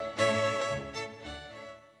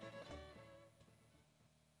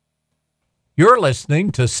You're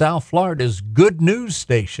listening to South Florida's good news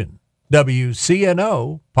station,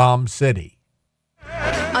 WCNO Palm City.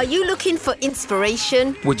 Are you looking for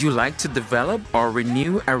inspiration? Would you like to develop or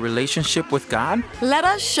renew a relationship with God? Let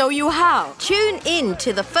us show you how. Tune in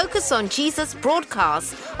to the Focus on Jesus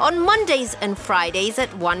broadcast on Mondays and Fridays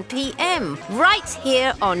at 1 p.m. right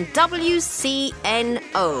here on WCNO,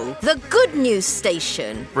 the good news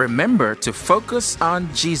station. Remember to focus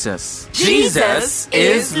on Jesus. Jesus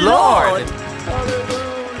is Lord.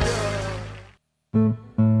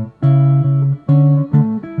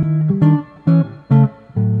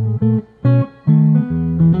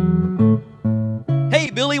 Hey,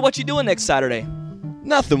 Billy, what you doing next Saturday?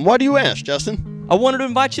 Nothing. Why do you ask, Justin? I wanted to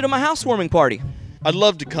invite you to my housewarming party. I'd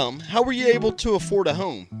love to come. How were you able to afford a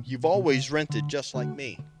home? You've always rented just like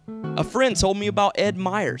me. A friend told me about Ed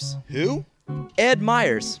Myers. Who? Ed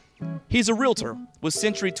Myers. He's a realtor with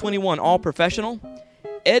Century 21 All Professional.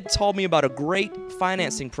 Ed told me about a great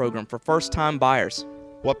financing program for first-time buyers.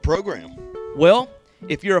 What program? Well,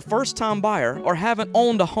 if you're a first-time buyer or haven't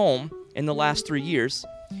owned a home in the last 3 years,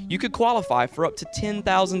 you could qualify for up to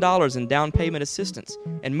 $10,000 in down payment assistance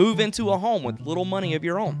and move into a home with little money of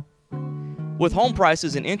your own. With home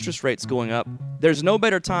prices and interest rates going up, there's no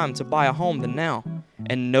better time to buy a home than now,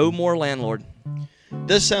 and no more landlord.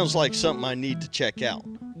 This sounds like something I need to check out.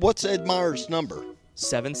 What's Ed Myers' number?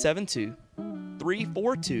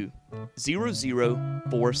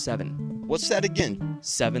 772-342-0047. What's that again?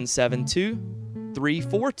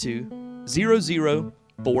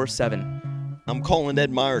 772-342-0047. I'm calling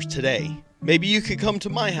Ed Myers today. Maybe you could come to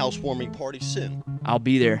my housewarming party soon. I'll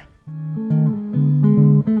be there.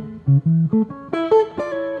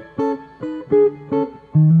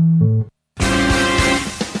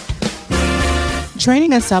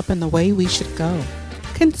 Training us up in the way we should go.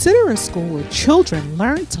 Consider a school where children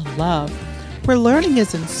learn to love, where learning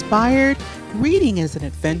is inspired, reading is an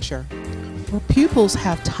adventure, where pupils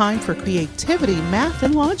have time for creativity, math,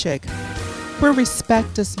 and logic, where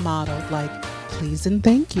respect is modeled like please and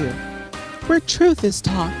thank you, where truth is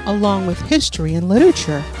taught along with history and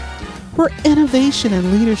literature, where innovation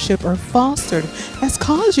and leadership are fostered as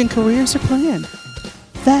college and careers are planned.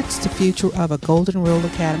 That's the future of a Golden Rule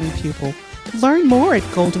Academy pupil. Learn more at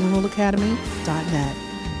goldenruleacademy.net.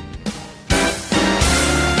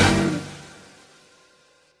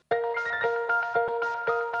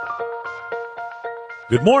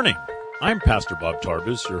 Good morning. I'm Pastor Bob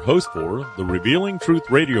Tarbus, your host for the Revealing Truth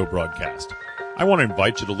radio broadcast. I want to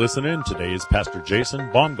invite you to listen in today as Pastor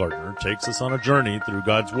Jason Baumgartner takes us on a journey through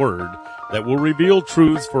God's Word that will reveal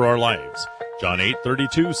truths for our lives. John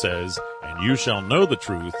 8:32 says, "And you shall know the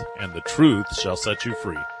truth, and the truth shall set you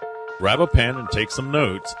free." Grab a pen and take some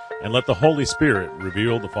notes, and let the Holy Spirit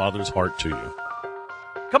reveal the Father's heart to you.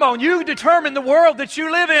 Come on, you determine the world that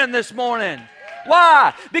you live in this morning.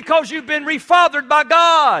 Why? Because you've been refathered by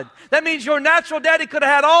God. That means your natural daddy could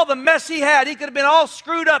have had all the mess he had. He could have been all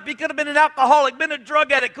screwed up. He could have been an alcoholic, been a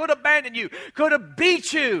drug addict, could have abandoned you, could have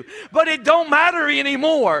beat you. But it don't matter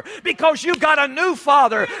anymore because you've got a new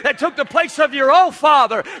father that took the place of your old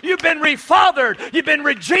father. You've been refathered. You've been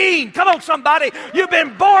redeemed. Come on, somebody. You've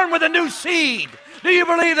been born with a new seed. Do you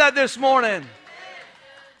believe that this morning?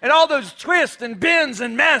 And all those twists and bends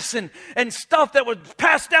and mess and stuff that was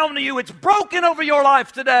passed down to you, it's broken over your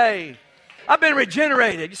life today. I've been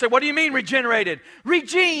regenerated. You say, what do you mean regenerated?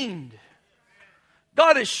 Redeemed.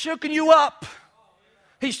 God has shooken you up.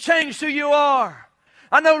 He's changed who you are.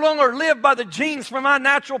 I no longer live by the genes from my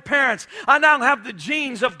natural parents. I now have the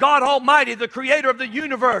genes of God Almighty, the creator of the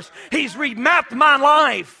universe. He's remapped my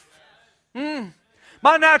life.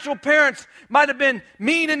 My natural parents might have been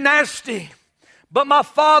mean and nasty, but my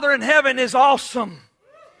Father in heaven is awesome.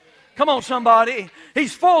 Come on, somebody.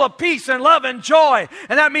 He's full of peace and love and joy.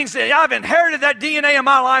 And that means that I've inherited that DNA in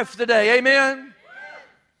my life today. Amen?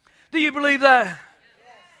 Do you believe that?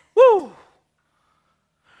 Woo!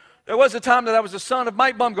 There was a time that I was the son of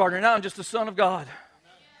Mike Baumgartner. Now I'm just the son of God.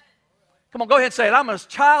 Come on, go ahead and say it. I'm a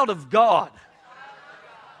child of God.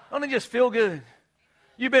 Don't it just feel good?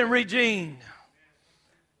 You've been redeemed.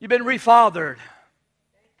 You've been refathered.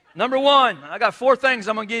 Number one, I got 4 things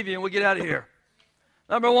I'm going to give you and we'll get out of here.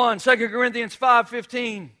 Number one, 2 Corinthians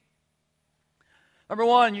 5:15. Number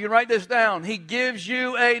one, you can write this down. He gives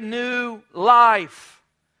you a new life.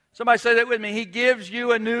 Somebody say that with me. He gives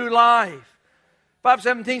you a new life.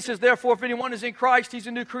 5:17 says, therefore, if anyone is in Christ, he's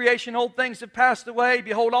a new creation. Old things have passed away.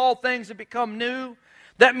 Behold, all things have become new.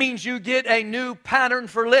 That means you get a new pattern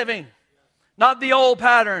for living, not the old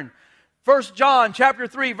pattern. 1 John chapter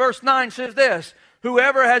 3, verse 9 says this,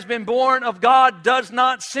 whoever has been born of God does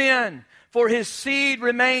not sin, for his seed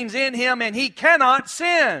remains in him, and he cannot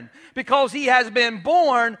sin because he has been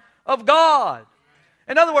born of God.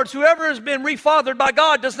 In other words, whoever has been refathered by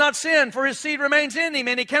God does not sin, for his seed remains in him,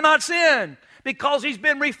 and he cannot sin because he's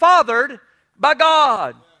been refathered by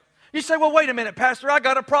God. You say, well, wait a minute, Pastor, I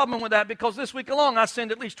got a problem with that because this week alone I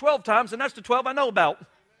sinned at least 12 times, and that's the 12 I know about.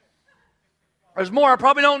 There's more I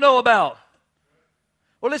probably don't know about.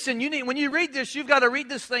 Well, listen, when you read this, you've got to read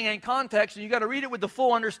this thing in context, and you've got to read it with the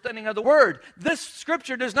full understanding of the Word. This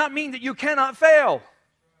Scripture does not mean that you cannot fail.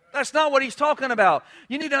 That's not what he's talking about.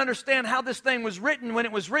 You need to understand how this thing was written when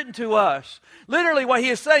it was written to us. Literally, what he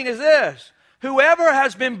is saying is this: whoever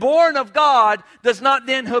has been born of God does not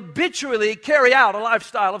then habitually carry out a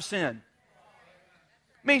lifestyle of sin.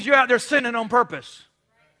 It means you're out there sinning on purpose.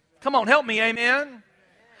 Come on, help me, amen?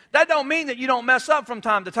 That don't mean that you don't mess up from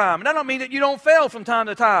time to time. And that don't mean that you don't fail from time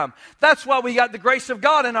to time. That's why we got the grace of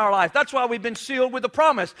God in our life. That's why we've been sealed with the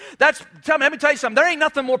promise. Let me tell you something. There ain't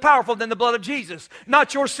nothing more powerful than the blood of Jesus.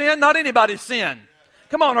 Not your sin, not anybody's sin.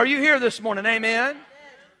 Come on, are you here this morning? Amen?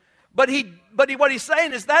 But what he's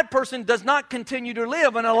saying is that person does not continue to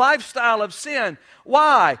live in a lifestyle of sin.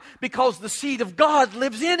 Why? Because the seed of God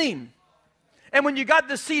lives in him. And when you got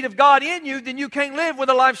the seed of God in you, then you can't live with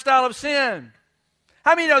a lifestyle of sin.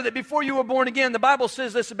 How many know that before you were born again, the Bible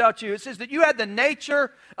says this about you? It says that you had the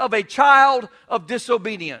nature of a child of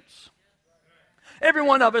disobedience. Every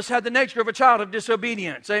one of us had the nature of a child of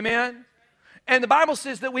disobedience. Amen? And the Bible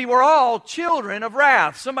says that we were all children of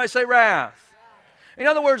wrath. Somebody say wrath. In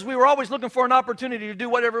other words, we were always looking for an opportunity to do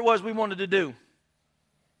whatever it was we wanted to do.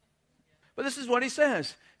 But this is what he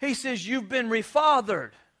says. He says, you've been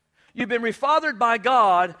refathered. You've been refathered by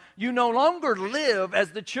God. You no longer live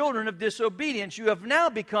as the children of disobedience. You have now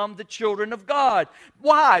become the children of God.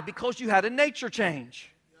 Why? Because you had a nature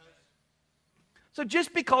change. So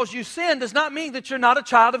just because you sin does not mean that you're not a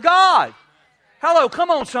child of God. Hello, come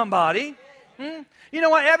on somebody. You know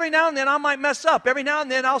what? Every now and then I might mess up. Every now and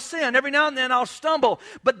then I'll sin. Every now and then I'll stumble.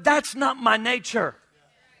 But that's not my nature.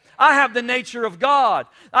 I have the nature of God.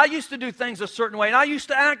 I used to do things a certain way, and I used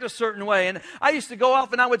to act a certain way, and I used to go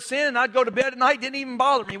off and I would sin, and I'd go to bed at night. Didn't even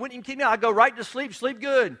bother me. Wouldn't even keep me out. I'd go right to sleep, sleep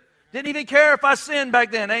good. Didn't even care if I sinned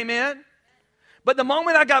back then. Amen? But the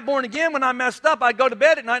moment I got born again, when I messed up, I'd go to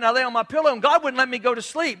bed at night, and I'd lay on my pillow, and God wouldn't let me go to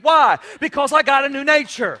sleep. Why? Because I got a new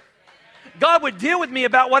nature. God would deal with me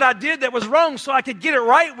about what I did that was wrong so I could get it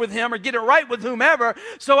right with him or get it right with whomever,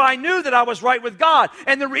 so I knew that I was right with God.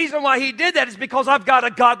 And the reason why he did that is because I've got a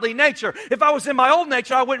godly nature. If I was in my old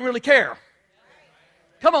nature, I wouldn't really care.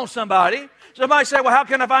 Come on, somebody. Somebody say, well, how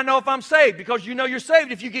can I know if I'm saved? Because you know you're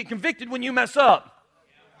saved if you get convicted when you mess up.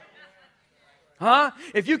 Huh?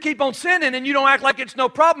 If you keep on sinning and you don't act like it's no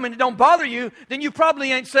problem and it don't bother you, then you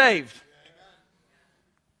probably ain't saved.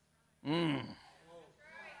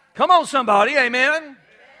 Come on, somebody, amen?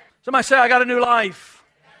 Somebody say, I got a new life.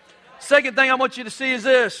 Second thing I want you to see is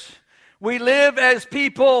this. We live as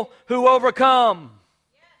people who overcome.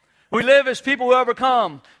 We live as people who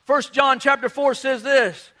overcome. 1 John chapter 4 says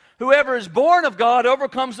this. Whoever is born of God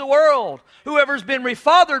overcomes the world. Whoever has been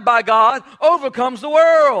refathered by God overcomes the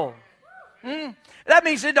world. That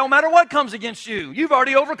means it don't matter what comes against you. You've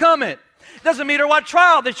already overcome it. Doesn't matter what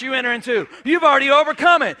trial that you enter into. You've already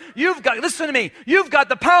overcome it. Listen to me. You've got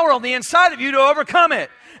the power on the inside of you to overcome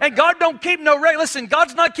it. And God don't keep no record. Listen,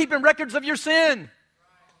 God's not keeping records of your sin.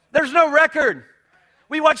 There's no record.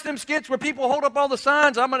 We watch them skits where people hold up all the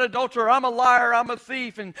signs. I'm an adulterer. I'm a liar. I'm a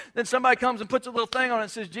thief. And then somebody comes and puts a little thing on it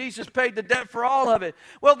and says, Jesus paid the debt for all of it.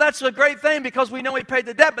 Well, that's a great thing because we know he paid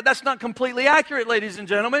the debt, but that's not completely accurate, ladies and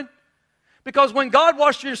gentlemen. Because when God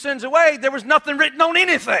washed your sins away, there was nothing written on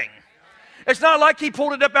anything. It's not like he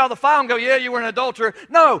pulled it up out of the file and go, yeah, you were an adulterer.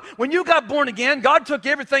 No, when you got born again, God took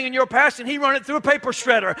everything in your past and he run it through a paper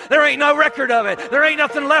shredder. There ain't no record of it. There ain't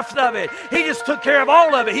nothing left of it. He just took care of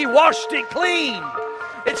all of it. He washed it clean.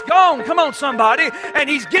 It's gone. Come on, somebody. And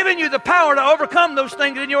he's given you the power to overcome those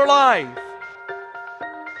things in your life.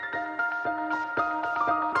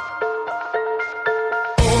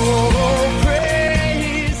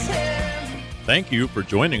 Thank you for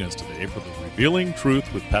joining us today for the Revealing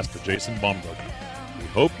Truth with Pastor Jason Baumgartner. We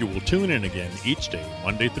hope you will tune in again each day,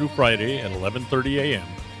 Monday through Friday at 11:30 a.m.,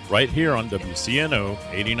 right here on WCNO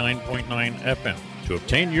 89.9 FM. To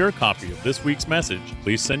obtain your copy of this week's message,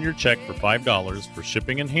 please send your check for $5 for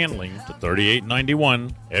shipping and handling to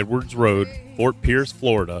 3891 Edwards Road, Fort Pierce,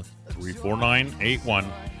 Florida, 34981,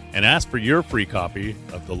 and ask for your free copy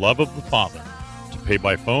of The Love of the Father. To pay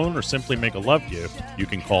by phone or simply make a love gift, you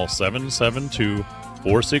can call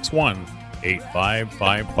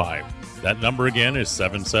 772-461-8555. That number again is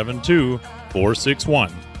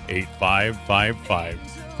 772-461-8555.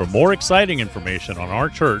 For more exciting information on our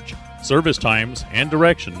church, service times, and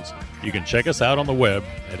directions, you can check us out on the web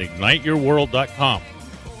at igniteyourworld.com.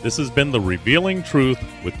 This has been The Revealing Truth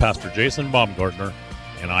with Pastor Jason Baumgartner,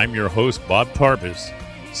 and I'm your host, Bob Tarbis.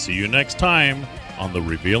 See you next time on The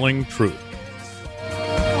Revealing Truth.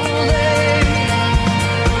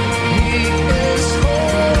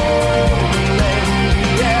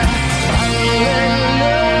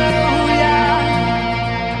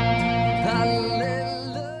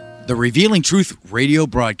 The Revealing Truth radio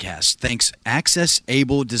broadcast thanks Access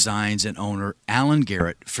Able Designs and owner Alan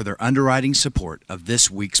Garrett for their underwriting support of this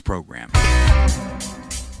week's program.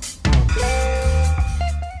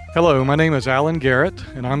 Hello, my name is Alan Garrett,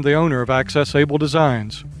 and I'm the owner of Access Able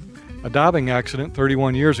Designs. A diving accident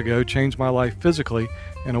 31 years ago changed my life physically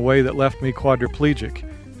in a way that left me quadriplegic.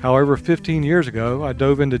 However, 15 years ago, I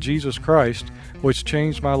dove into Jesus Christ, which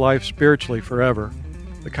changed my life spiritually forever.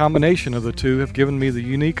 The combination of the two have given me the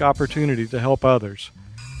unique opportunity to help others.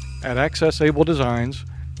 At Access Able Designs,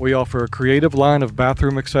 we offer a creative line of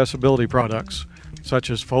bathroom accessibility products,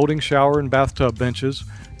 such as folding shower and bathtub benches,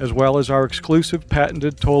 as well as our exclusive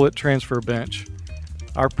patented toilet transfer bench.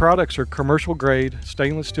 Our products are commercial-grade,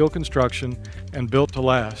 stainless steel construction, and built to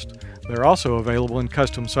last. They're also available in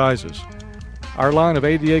custom sizes. Our line of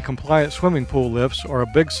ADA-compliant swimming pool lifts are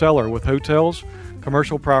a big seller with hotels,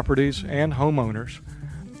 commercial properties, and homeowners.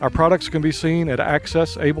 Our products can be seen at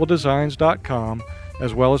accessabledesigns.com,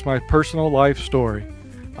 as well as my personal life story.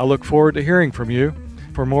 I look forward to hearing from you.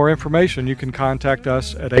 For more information, you can contact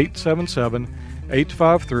us at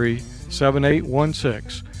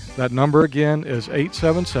 877-853-7816. That number again is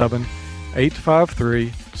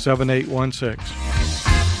 877-853-7816.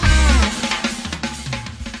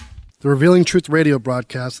 The Revealing Truth radio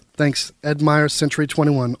broadcast thanks Ed Meyer, Century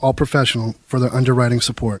 21, All Professional, for their underwriting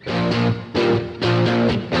support.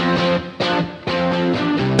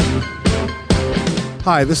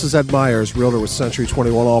 Hi, this is Ed Myers, Realtor with Century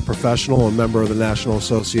 21 All Professional and member of the National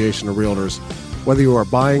Association of Realtors. Whether you are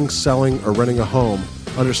buying, selling, or renting a home,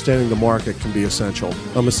 understanding the market can be essential.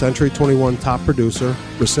 I'm a Century 21 top producer,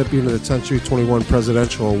 recipient of the Century 21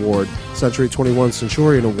 Presidential Award, Century 21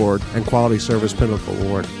 Centurion Award, and Quality Service Pinnacle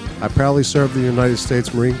Award. I proudly served the United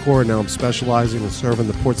States Marine Corps, and now I'm specializing in serving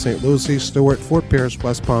the Port St. Lucie, Stewart, Fort Pierce,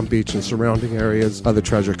 West Palm Beach, and surrounding areas of the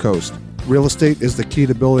Treasure Coast. Real estate is the key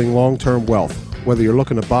to building long-term wealth. Whether you're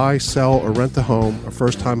looking to buy, sell, or rent a home, a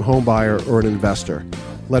first-time home buyer, or an investor,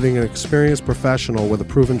 letting an experienced professional with a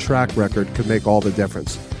proven track record could make all the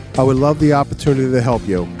difference. I would love the opportunity to help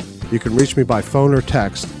you. You can reach me by phone or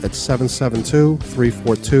text at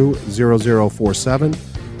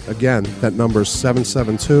 772-342-0047. Again, that number is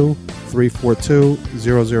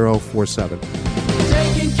 772-342-0047.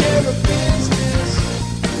 Taking care of business.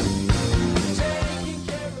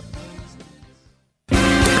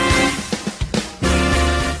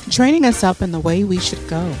 Training us up in the way we should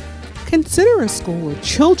go. Consider a school where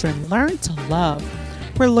children learn to love,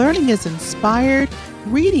 where learning is inspired,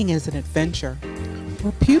 reading is an adventure,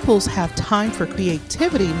 where pupils have time for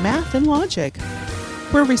creativity, math, and logic,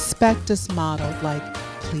 where respect is modeled like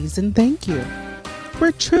please and thank you,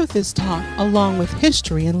 where truth is taught along with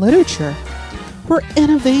history and literature, where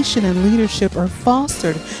innovation and leadership are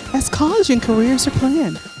fostered as college and careers are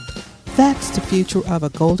planned. That's the future of a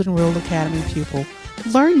Golden Rule Academy pupil.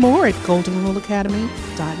 Learn more at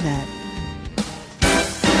goldenruleacademy.net.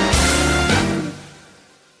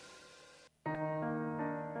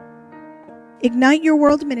 Ignite Your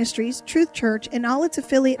World Ministries, Truth Church, and all its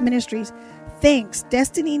affiliate ministries thanks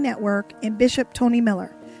Destiny Network and Bishop Tony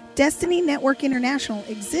Miller. Destiny Network International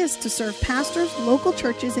exists to serve pastors, local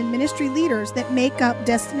churches, and ministry leaders that make up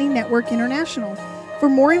Destiny Network International. For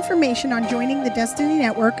more information on joining the Destiny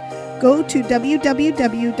Network, go to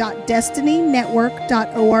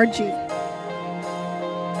www.destinynetwork.org.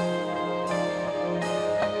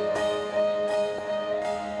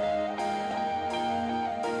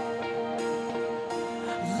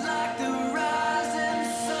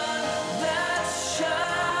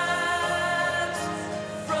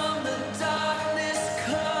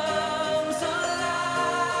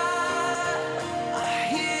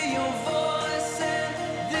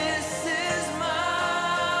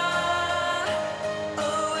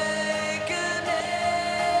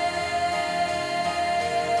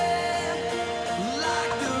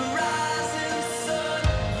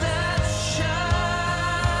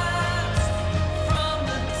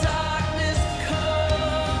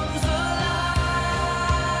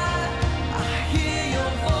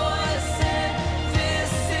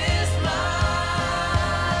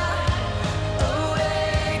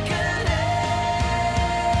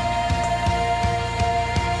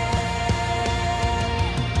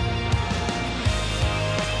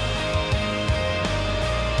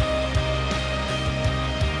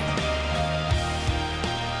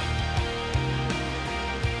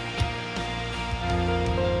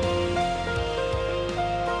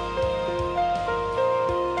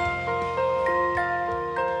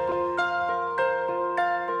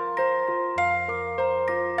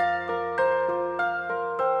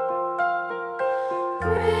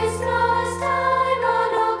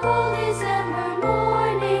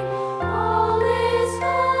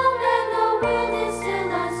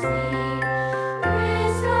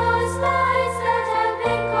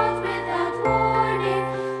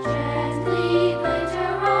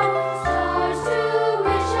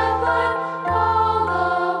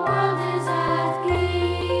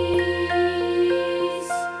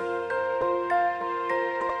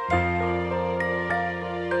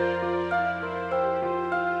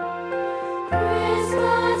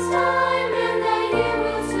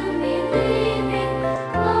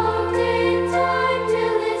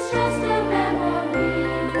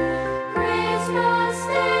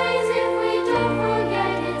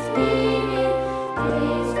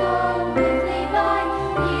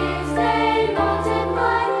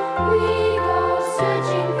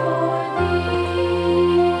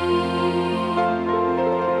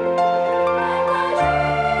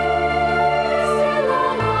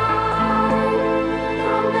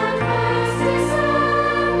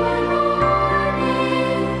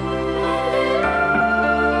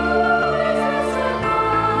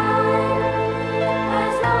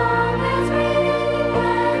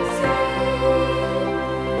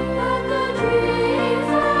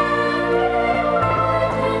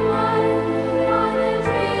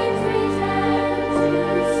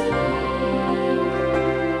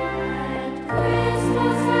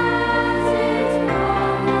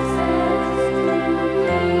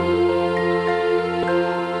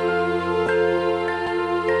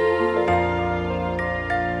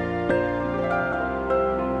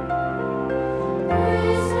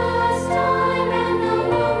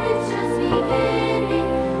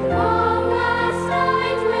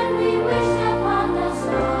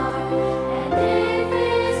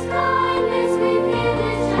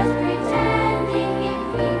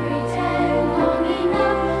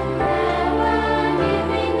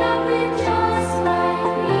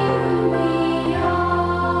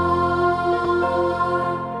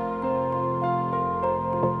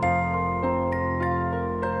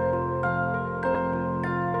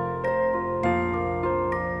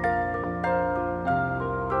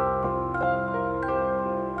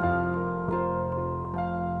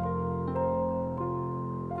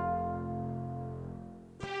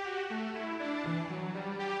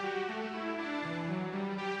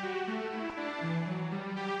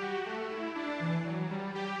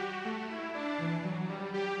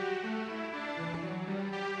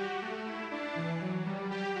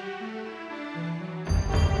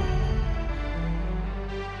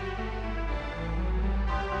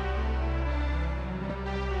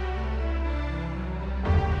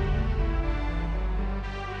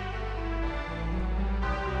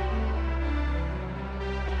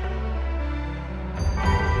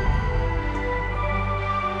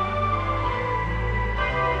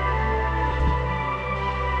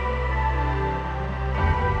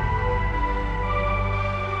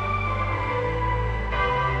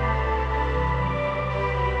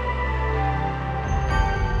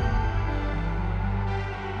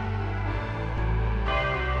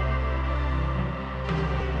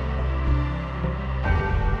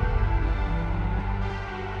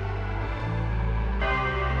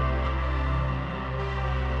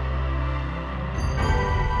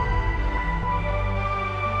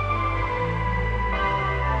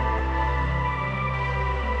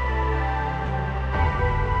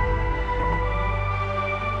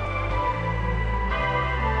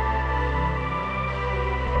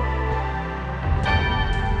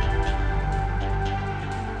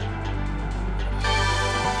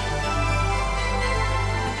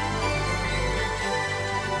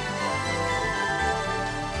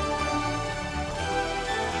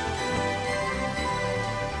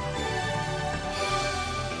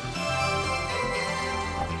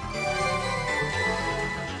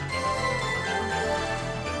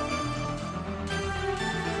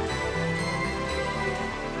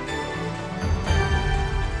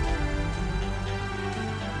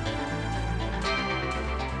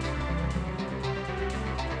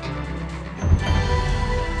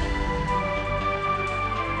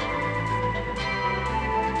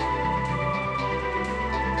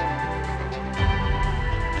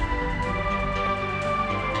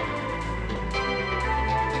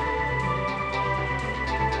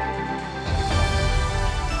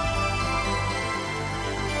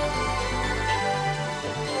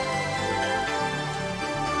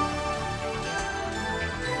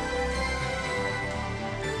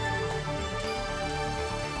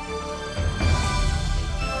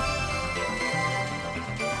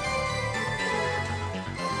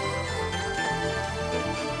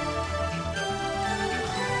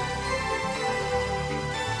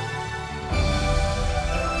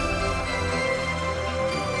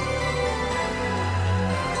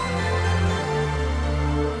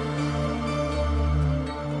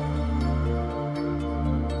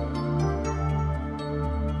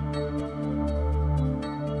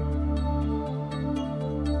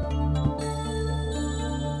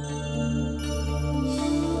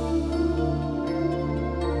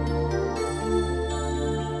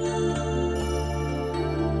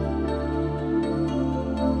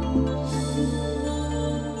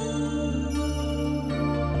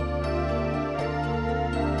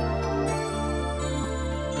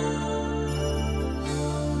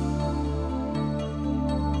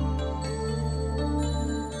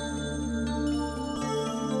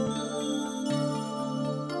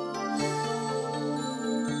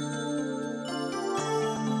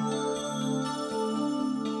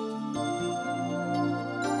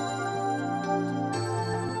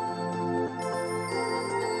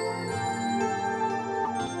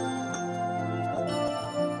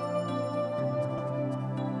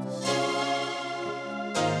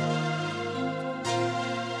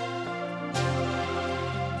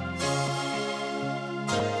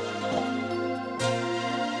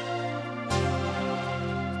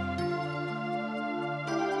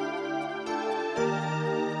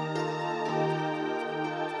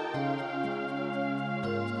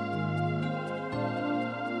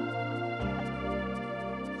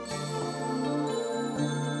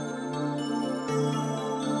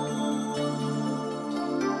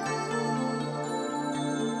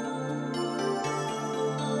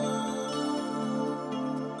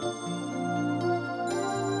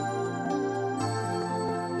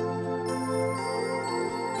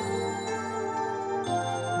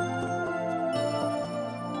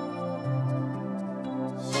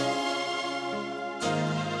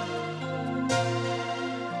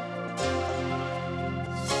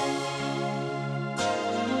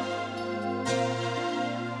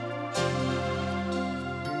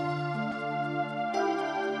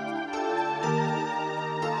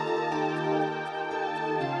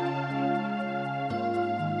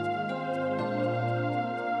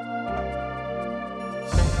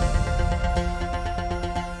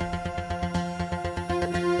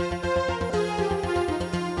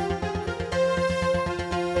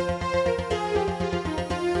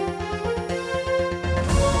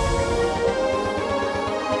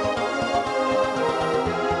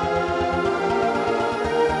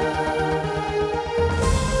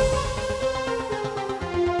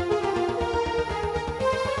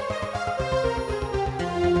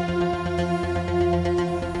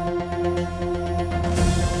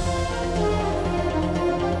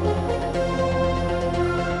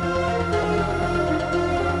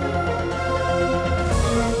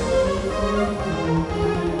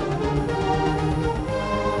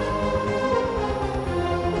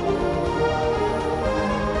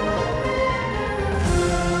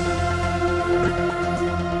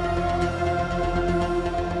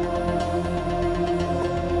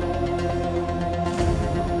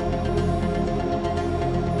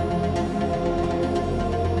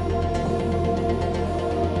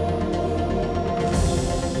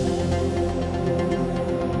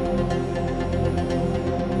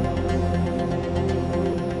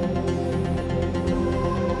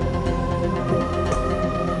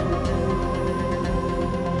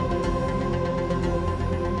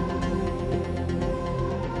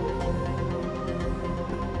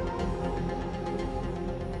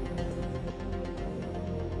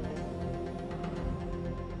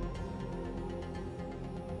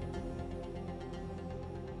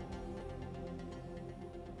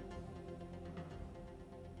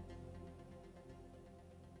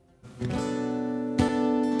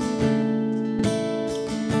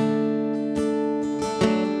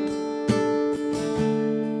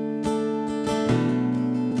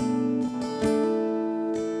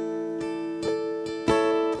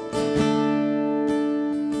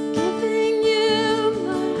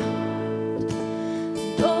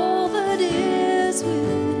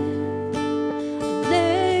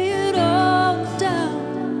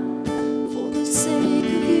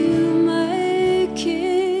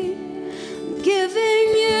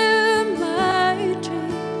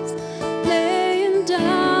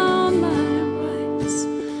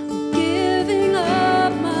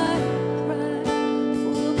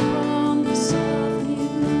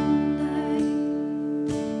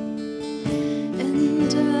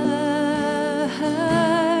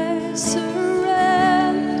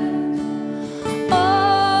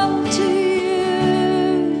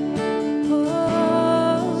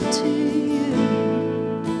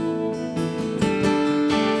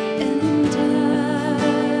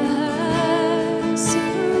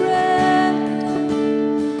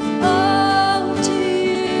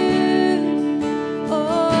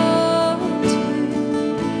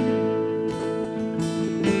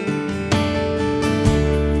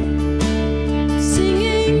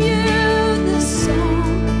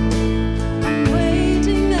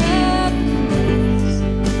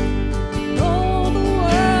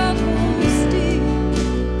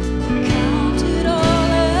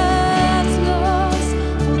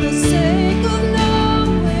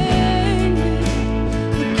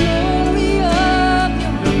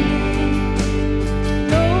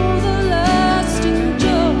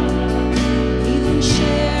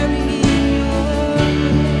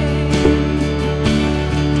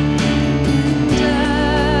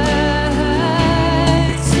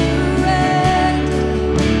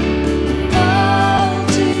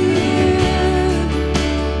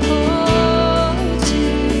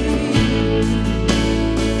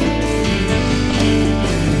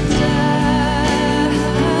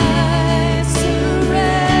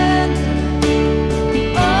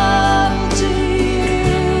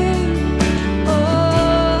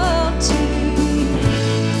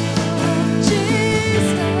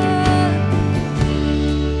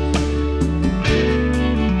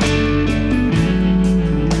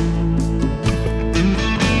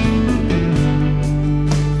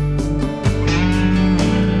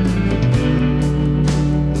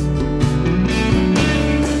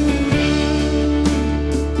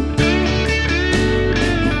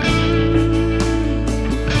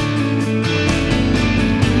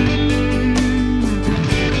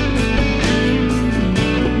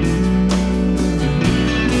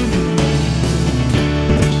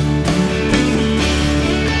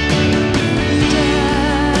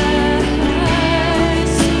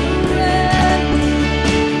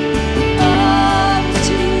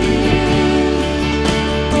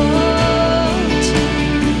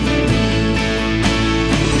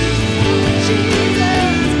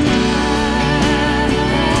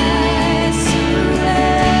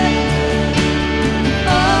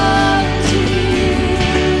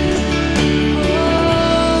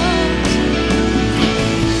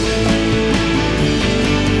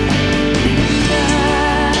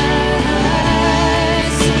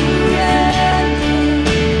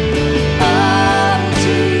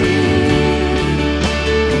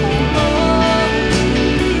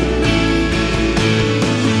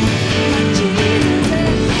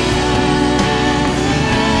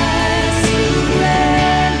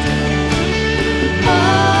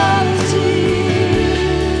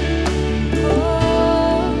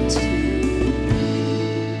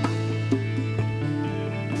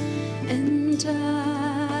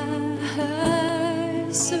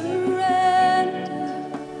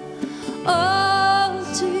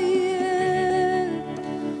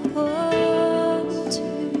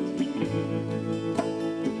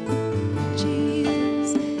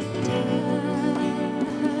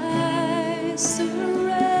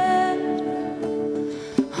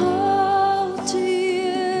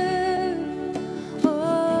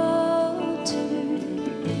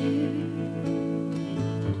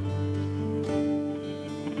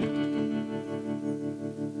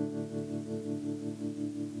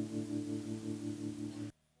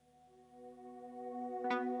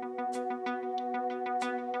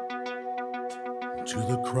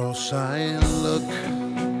 cross I look,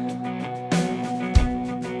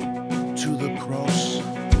 to the cross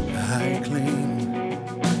I cling,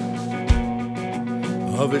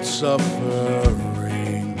 of its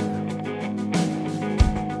suffering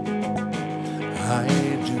I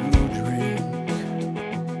do drink,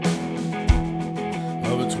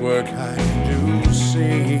 of its work I do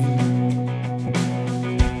sing.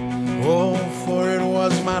 Oh, for it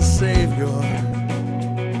was my Savior,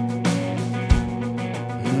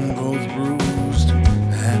 both bruised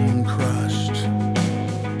and crushed.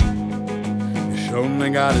 He showed me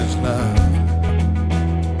God is love,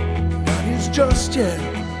 God is just yet.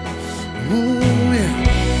 Ooh,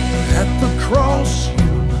 yeah. At the cross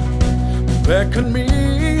you beckon me,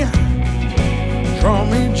 draw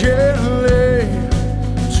me gently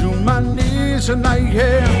to my knees, and I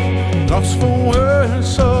am lost for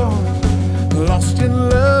words, so lost in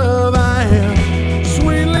love I am.